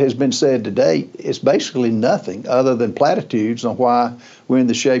what has been said to date, it's basically nothing other than platitudes on why we're in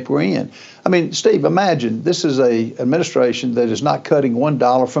the shape we're in. I mean, Steve, imagine this is a administration that is not cutting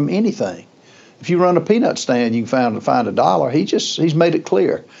 $1 from anything. If you run a peanut stand, you can find $1. He's made it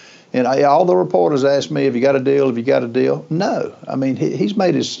clear. And all the reporters asked me, have you got a deal? Have you got a deal? No. I mean, he's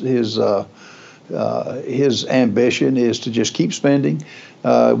made his ambition is to just keep spending.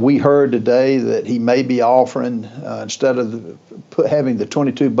 We heard today that he may be offering, instead of having the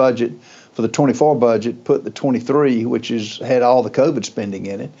 22 budget for the 24 budget, put the 23, which had all the COVID spending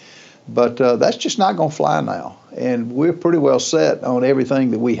in it. But that's just not going to fly now. And we're pretty well set on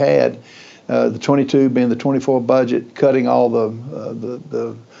everything that we had, the 22 being the 24 budget, cutting all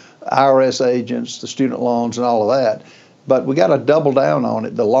the IRS agents, the student loans, and all of that. But we got to double down on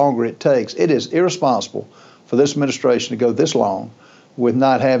it the longer it takes. It is irresponsible for this administration to go this long with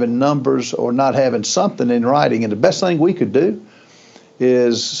not having numbers or not having something in writing. And the best thing we could do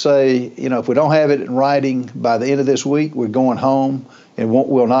is say, if we don't have it in writing by the end of this week, we're going home and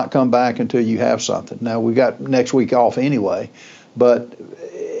we'll not come back until you have something. Now, we got next week off anyway, but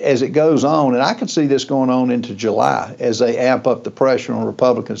as it goes on, and I can see this going on into July as they amp up the pressure on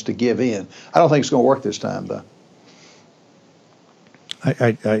Republicans to give in. I don't think it's going to work this time, though. I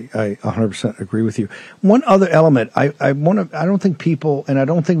 100% agree with you. One other element, I don't think people, and I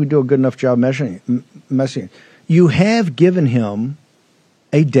don't think we do a good enough job measuring it. You have given him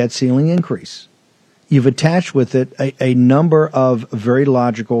a debt ceiling increase. You've attached with it a number of very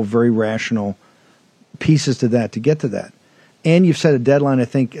logical, very rational pieces to that to get to that. And you've set a deadline, I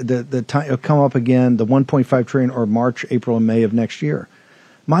think, the time will come up again, the $1.5 trillion or March, April, and May of next year.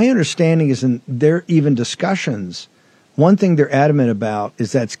 My understanding is in their even discussions, one thing they're adamant about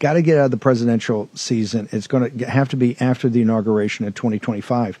is that it's got to get out of the presidential season. It's going to have to be after the inauguration in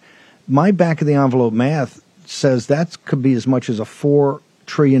 2025. My back of the envelope math says that could be as much as a $4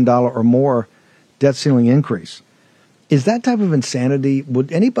 trillion or more debt ceiling increase. Is that type of insanity?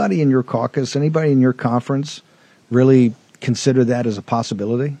 Would anybody in your caucus, anybody in your conference really consider that as a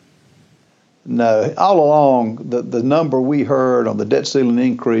possibility? No. All along, the number we heard on the debt ceiling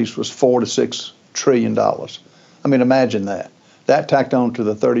increase was $4 to $6 trillion. I mean, imagine that. That tacked on to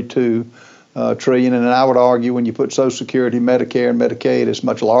the $32 trillion, and I would argue when you put Social Security, Medicare, and Medicaid, it's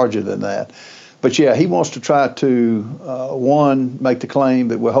much larger than that. But yeah, he wants to try to, one, make the claim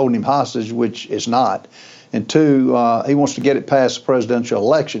that we're holding him hostage, which is not, and two, he wants to get it past the presidential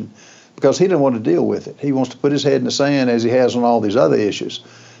election because he didn't want to deal with it. He wants to put his head in the sand as he has on all these other issues.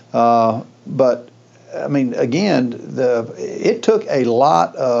 But I mean, again, it took a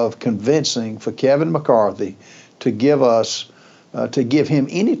lot of convincing for Kevin McCarthy to give him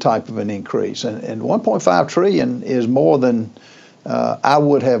any type of an increase. And 1.5 trillion is more than I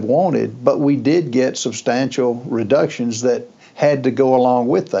would have wanted, but we did get substantial reductions that had to go along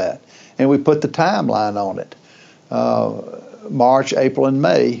with that. And we put the timeline on it. March, April, and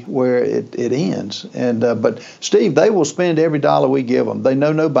May, where it ends. But Steve, they will spend every dollar we give them. They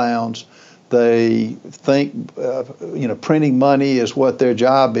know no bounds. They think, printing money is what their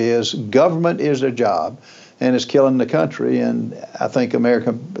job is. Government is their job, and it's killing the country. And I think the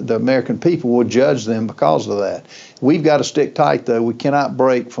American people will judge them because of that. We've got to stick tight, though. We cannot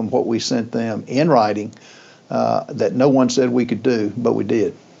break from what we sent them in writing that no one said we could do, but we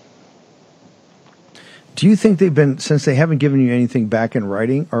did. Do you think since they haven't given you anything back in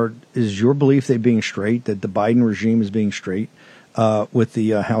writing, or is your belief they're being straight, that the Biden regime is being straight with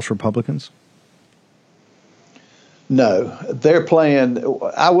the House Republicans? No, they're playing.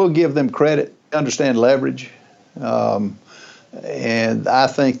 I will give them credit, understand leverage. And I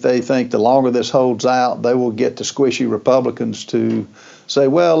think they think the longer this holds out, they will get the squishy Republicans to say,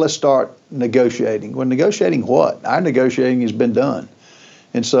 well, let's start negotiating. Well, negotiating what? Our negotiating has been done.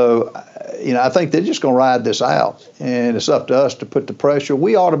 And so, I think they're just going to ride this out, and it's up to us to put the pressure.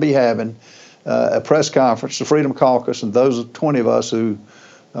 We ought to be having a press conference, the Freedom Caucus, and those 20 of us who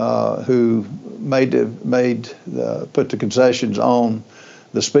put the concessions on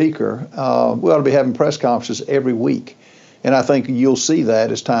the speaker. We ought to be having press conferences every week, and I think you'll see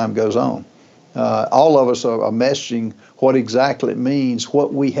that as time goes on. All of us are messaging what exactly it means,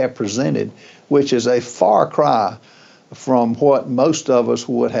 what we have presented, which is a far cry from what most of us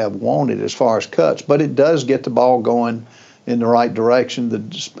would have wanted as far as cuts, but it does get the ball going in the right direction.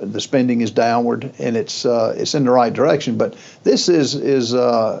 The spending is downward, and it's in the right direction. But this is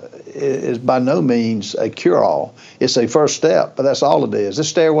by no means a cure-all. It's a first step, but that's all it is. This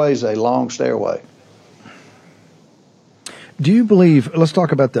stairway is a long stairway. Do you believe? Let's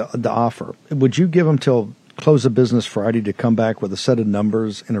talk about the offer. Would you give them till close of business Friday to come back with a set of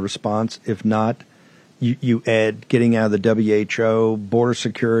numbers and a response? If not, you add getting out of the WHO, border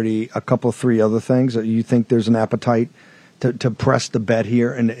security, a couple, three other things. You think there's an appetite to press the bet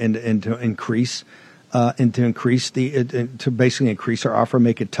here and to increase to basically increase our offer,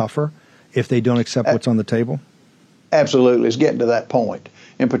 make it tougher if they don't accept what's on the table? Absolutely, it's getting to that point.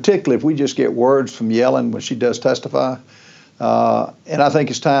 And particularly if we just get words from Yellen when she does testify. And I think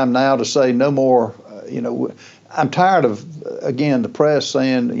it's time now to say no more. I'm tired of, again, the press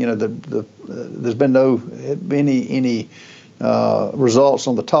saying, there's been any results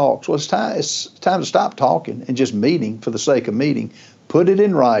on the talks. Well, it's time to stop talking and just meeting for the sake of meeting. Put it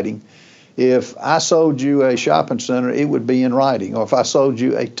in writing. If I sold you a shopping center, it would be in writing. Or if I sold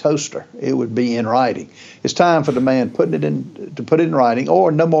you a toaster, it would be in writing. It's time for the man to put it in writing,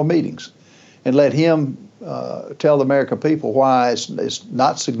 or no more meetings, and let him tell the American people why it's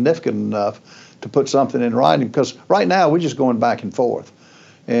not significant enough to put something in writing, because right now we're just going back and forth.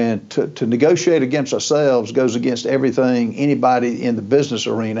 And to negotiate against ourselves goes against everything anybody in the business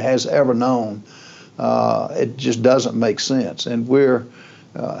arena has ever known. It just doesn't make sense. And we're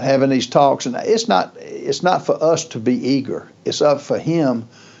having these talks, and it's not for us to be eager. It's up for him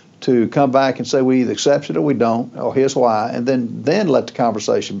to come back and say we either accept it or we don't, or here's why, and then let the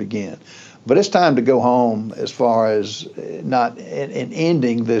conversation begin. But it's time to go home as far as not and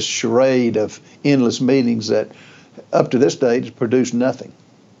ending this charade of endless meetings that up to this date has produced nothing.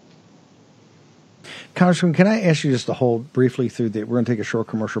 Congressman, can I ask you just to hold briefly through we're going to take a short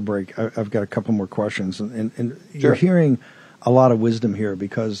commercial break. I've got a couple more questions. And sure. You're hearing a lot of wisdom here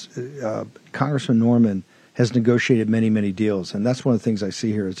because Congressman Norman has negotiated many, many deals. And that's one of the things I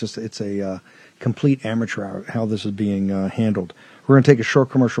see here. It's a complete amateur hour, how this is being handled. We're going to take a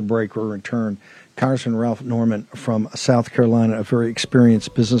short commercial break. We'll return. Congressman Ralph Norman from South Carolina, a very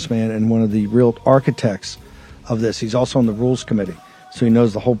experienced businessman and one of the real architects of this. He's also on the Rules Committee, so he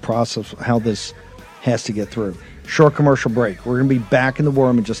knows the whole process of how this has to get through. Short commercial break. We're going to be back in the war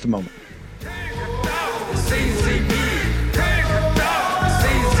room in just a moment.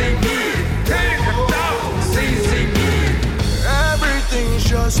 Everything's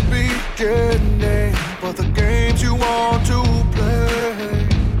just beginning, but the games you want to play.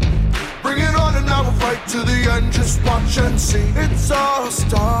 Bring it on and I will fight to the end, just watch and see. It's all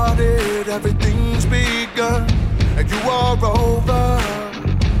started, everything's begun, and you are over.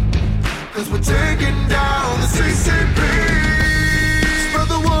 Cause we're taking down the CCP. Spread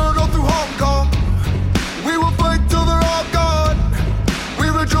the word all through Hong Kong. We will fight till they're all gone. We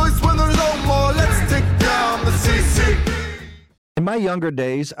rejoice when they're In my younger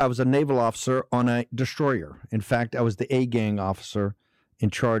days, I was a naval officer on a destroyer. In fact, I was the A-gang officer in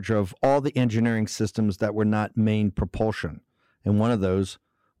charge of all the engineering systems that were not main propulsion. And one of those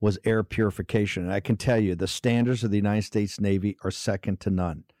was air purification. And I can tell you, the standards of the United States Navy are second to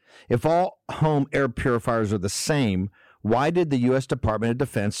none. If all home air purifiers are the same, why did the U.S. Department of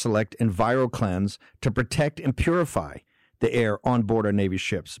Defense select EnviroCleanse to protect and purify the air on board our Navy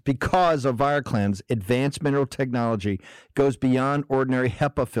ships? Because EnviroCleanse advanced mineral technology goes beyond ordinary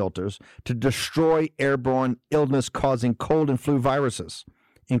HEPA filters to destroy airborne illness-causing cold and flu viruses,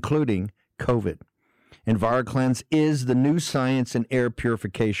 including COVID. EnviroCleanse is the new science in air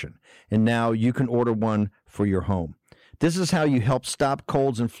purification, and now you can order one for your home. This is how you help stop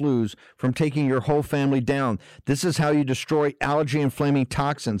colds and flus from taking your whole family down. This is how you destroy allergy-inflaming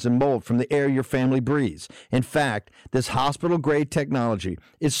toxins and mold from the air your family breathes. In fact, this hospital-grade technology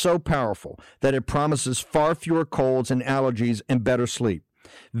is so powerful that it promises far fewer colds and allergies and better sleep.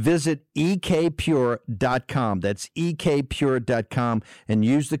 Visit ekpure.com. That's ekpure.com and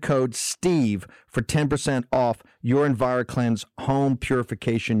use the code STEVE for 10% off your EnviroCleanse home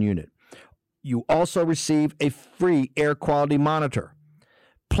purification unit. You also receive a free air quality monitor,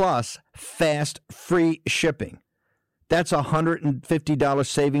 plus fast, free shipping. That's $150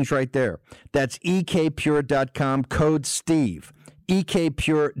 savings right there. That's ekpure.com, code STEVE.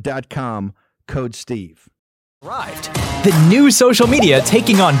 ekpure.com, code STEVE. Arrived. The new social media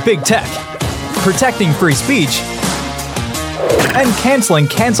taking on big tech, protecting free speech, and canceling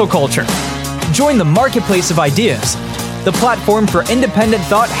cancel culture. Join the marketplace of ideas. The platform for independent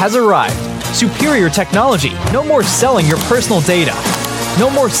thought has arrived. Superior technology. No more selling your personal data. No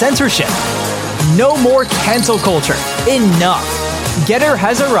more censorship. No more cancel culture. Enough. Getter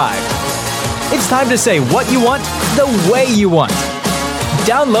has arrived. It's time to say what you want, the way you want.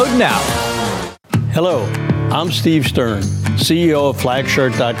 Download now. Hello, I'm Steve Stern, CEO of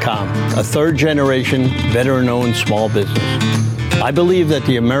Flagshirt.com, a third-generation, veteran-owned small business. I believe that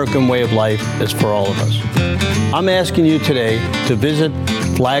the American way of life is for all of us. I'm asking you today to visit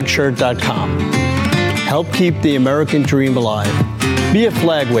Flagshirt.com. Help keep the American dream alive. Be a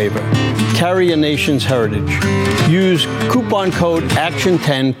flag waver. Carry a nation's heritage. Use coupon code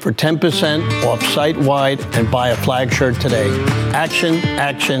ACTION10 for 10% off site-wide and buy a flag shirt today. Action,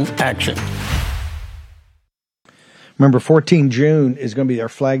 action, action. Remember, 14 June is going to be our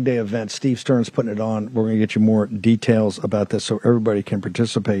Flag Day event. Steve Stern's putting it on. We're going to get you more details about this so everybody can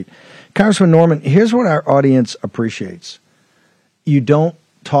participate. Congressman Norman, here's what our audience appreciates. You don't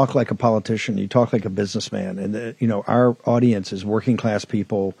talk like a politician. You talk like a businessman. And, our audience is working class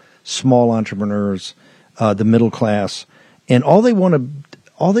people, small entrepreneurs, the middle class. And all they want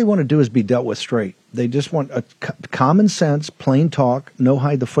to do is be dealt with straight. They just want a common sense, plain talk, no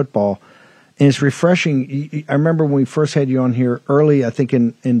hide the football. And it's refreshing. I remember when we first had you on here early, I think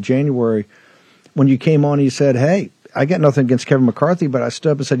in January, when you came on, you said, hey, I got nothing against Kevin McCarthy, but I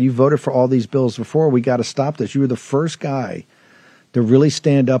stood up and said, you voted for all these bills before. We got to stop this. You were the first guy to really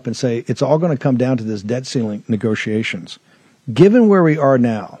stand up and say, it's all going to come down to this debt ceiling negotiations. Given where we are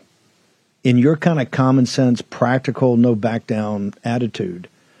now, in your kind of common sense, practical, no back down attitude,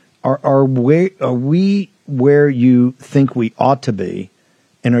 are we where you think we ought to be?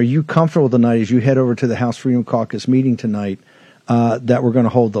 And are you comfortable tonight as you head over to the House Freedom Caucus meeting tonight that we're going to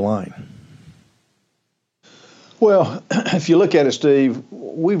hold the line? Well, if you look at it, Steve,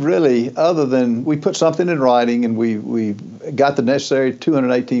 we really, other than we put something in writing and we got the necessary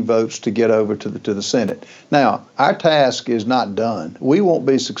 218 votes to get over to the Senate. Now, our task is not done. We won't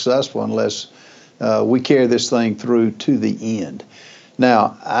be successful unless we carry this thing through to the end.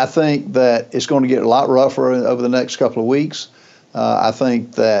 Now, I think that it's going to get a lot rougher over the next couple of weeks. I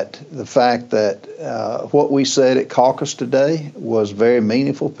think that the fact that what we said at caucus today was very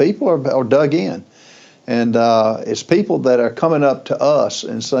meaningful. People are dug in. And it's people that are coming up to us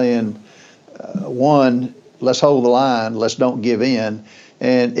and saying, one, let's hold the line, let's don't give in.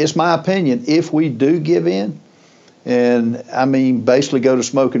 And it's my opinion, if we do give in, and I mean basically go to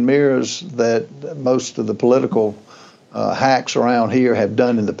smoke and mirrors that most of the political hacks around here have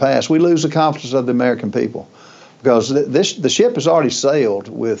done in the past, we lose the confidence of the American people. Because the ship has already sailed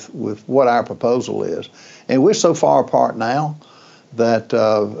with what our proposal is. And we're so far apart now that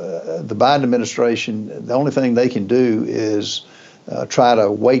the Biden administration, the only thing they can do is try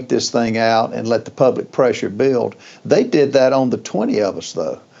to wait this thing out and let the public pressure build. They did that on the 20 of us,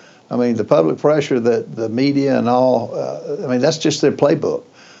 though. I mean, the public pressure that the media and all, that's just their playbook.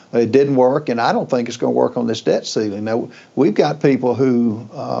 It didn't work, and I don't think it's going to work on this debt ceiling. Now, we've got people who,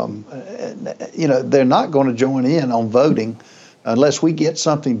 they're not going to join in on voting Unless we get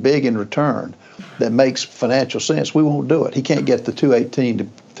something big in return that makes financial sense, we won't do it. He can't get the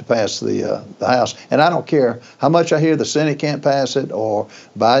 218 to pass the House. And I don't care how much I hear the Senate can't pass it or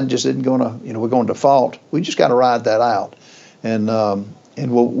Biden just isn't going to, we're going to default. We just got to ride that out. And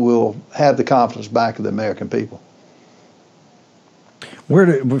we'll have the confidence back of the American people.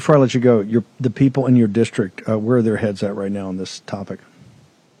 Before I let you go, the people in your district, where are their heads at right now on this topic?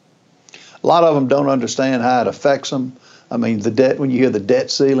 A lot of them don't understand how it affects them. I mean, the debt, when you hear the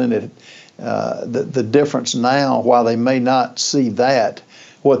debt ceiling, the difference now, while they may not see that,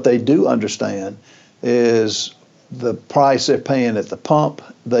 what they do understand is the price they're paying at the pump.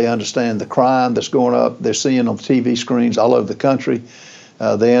 They understand the crime that's going up. They're seeing on TV screens all over the country.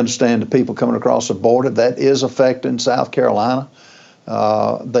 They understand the people coming across the border. That is affecting South Carolina.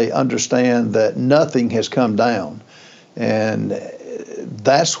 They understand that nothing has come down. And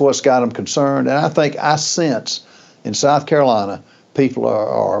that's what's got them concerned. And I sense in South Carolina, people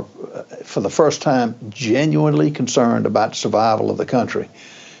are for the first time, genuinely concerned about the survival of the country.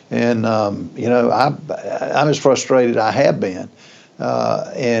 And, I'm as frustrated I have been.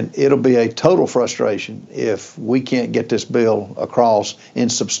 And it'll be a total frustration if we can't get this bill across in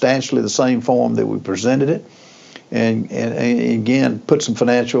substantially the same form that we presented it. And again, put some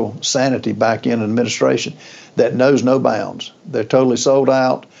financial sanity back in an administration that knows no bounds. They're totally sold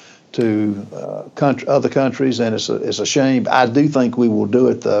out to other countries, and it's a shame. I do think we will do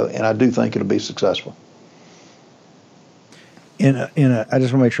it, though, and I do think it'll be successful. I just want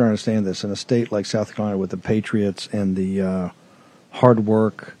to make sure I understand this. In a state like South Carolina with the Patriots and the hard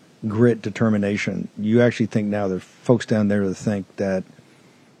work, grit, determination, you actually think now there are folks down there that think that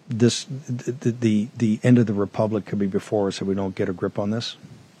the end of the republic could be before us if we don't get a grip on this?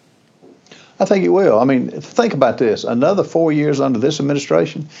 I think it will. I mean, think about this. Another 4 years under this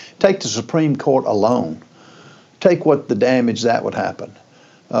administration, take the Supreme Court alone. Take what the damage that would happen,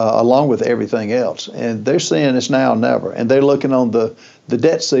 along with everything else. And they're saying it's now or never. And they're looking on the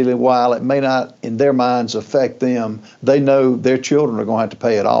debt ceiling. While it may not, in their minds, affect them, they know their children are going to have to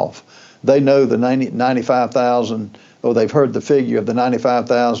pay it off. They know the 95,000, or they've heard the figure of the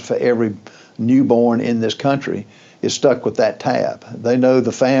 95,000 for every newborn in this country is stuck with that tab. They know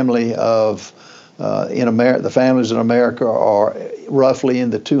the family of the families in America are roughly in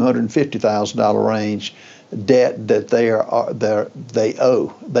the $250,000 range debt that they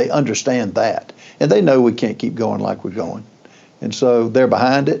owe. They understand that, and they know we can't keep going like we're going, and so they're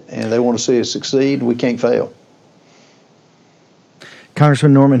behind it, and they want to see us succeed. We can't fail.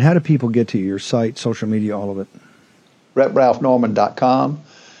 Congressman Norman, how do people get to you? Your site, social media, all of it? RepRalphNorman.com.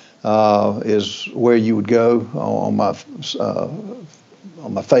 Is where you would go on my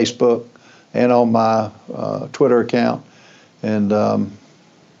Facebook and on my Twitter account, and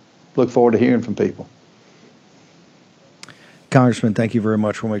look forward to hearing from people. Congressman, thank you very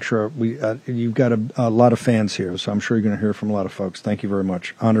much. We'll make sure you've got a lot of fans here, so I'm sure you're going to hear from a lot of folks. Thank you very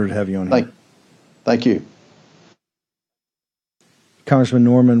much. Honored to have you on here. Thank you. Congressman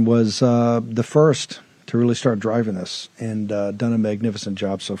Norman was the first to really start driving this and done a magnificent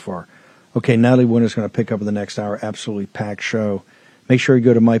job so far. Okay, Natalie Winter's going to pick up in the next hour. Absolutely packed show. Make sure you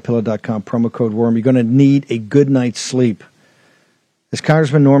go to mypillow.com, promo code WORM. You're going to need a good night's sleep. As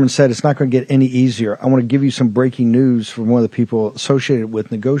Congressman Norman said, it's not going to get any easier. I want to give you some breaking news from one of the people associated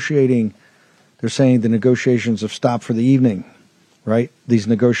with negotiating. They're saying the negotiations have stopped for the evening, right? These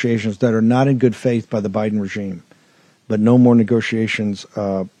negotiations that are not in good faith by the Biden regime. But no more negotiations.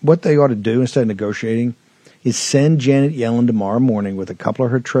 What they ought to do instead of negotiating is send Janet Yellen tomorrow morning with a couple of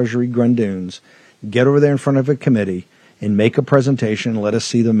her Treasury grundoons, get over there in front of a committee, and make a presentation and let us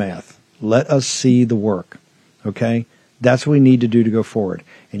see the math. Let us see the work, okay? That's what we need to do to go forward.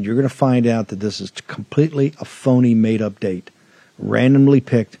 And you're going to find out that this is completely a phony, made-up date, randomly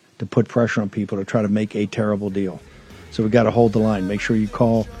picked to put pressure on people to try to make a terrible deal. So we've got to hold the line. Make sure you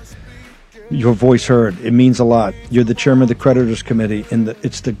call. Your voice heard. It means a lot. You're the chairman of the creditors committee, and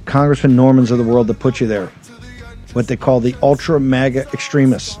it's the Congressman Normans of the world that put you there. What they call the ultra MAGA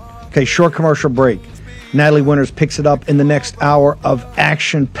extremists. Okay, short commercial break. Natalie Winters picks it up in the next hour of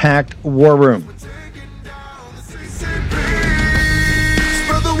action-packed War Room. Spread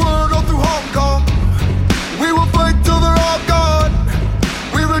the word all through Hong Kong. We will fight till they're all gone.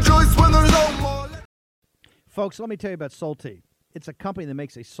 We rejoice when there's no more. Folks, let me tell you about Solti. It's a company that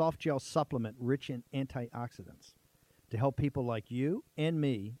makes a soft gel supplement rich in antioxidants to help people like you and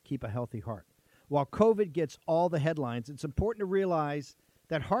me keep a healthy heart. While COVID gets all the headlines, it's important to realize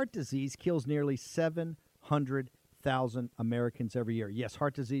that heart disease kills nearly 700,000 Americans every year. Yes,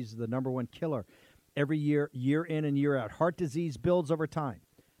 heart disease is the number one killer every year, year in and year out. Heart disease builds over time.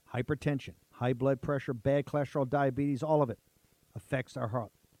 Hypertension, high blood pressure, bad cholesterol, diabetes, all of it. affects our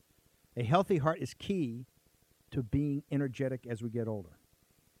heart. A healthy heart is key to being energetic as we get older.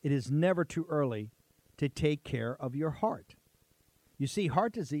 It is never too early to take care of your heart. You see,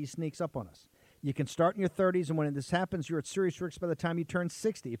 heart disease sneaks up on us. You can start in your 30s, and when this happens, you're at serious risk by the time you turn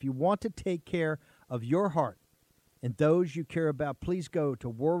 60. If you want to take care of your heart and those you care about, please go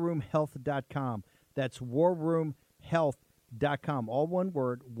to warroomhealth.com. That's warroomhealth.com. All one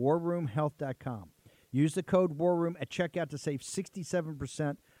word, warroomhealth.com. Use the code WARROOM at checkout to save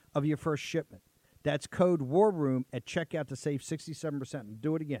 67% of your first shipment. That's code WARROOM at checkout to save 67%. And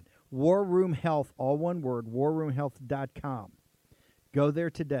do it again. Warroom Health, all one word, warroomhealth.com. Go there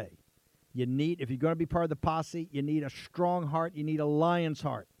today. If you're going to be part of the posse, you need a strong heart. You need a lion's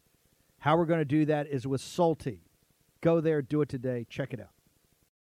heart. How we're going to do that is with Salty. Go there, do it today. Check it out.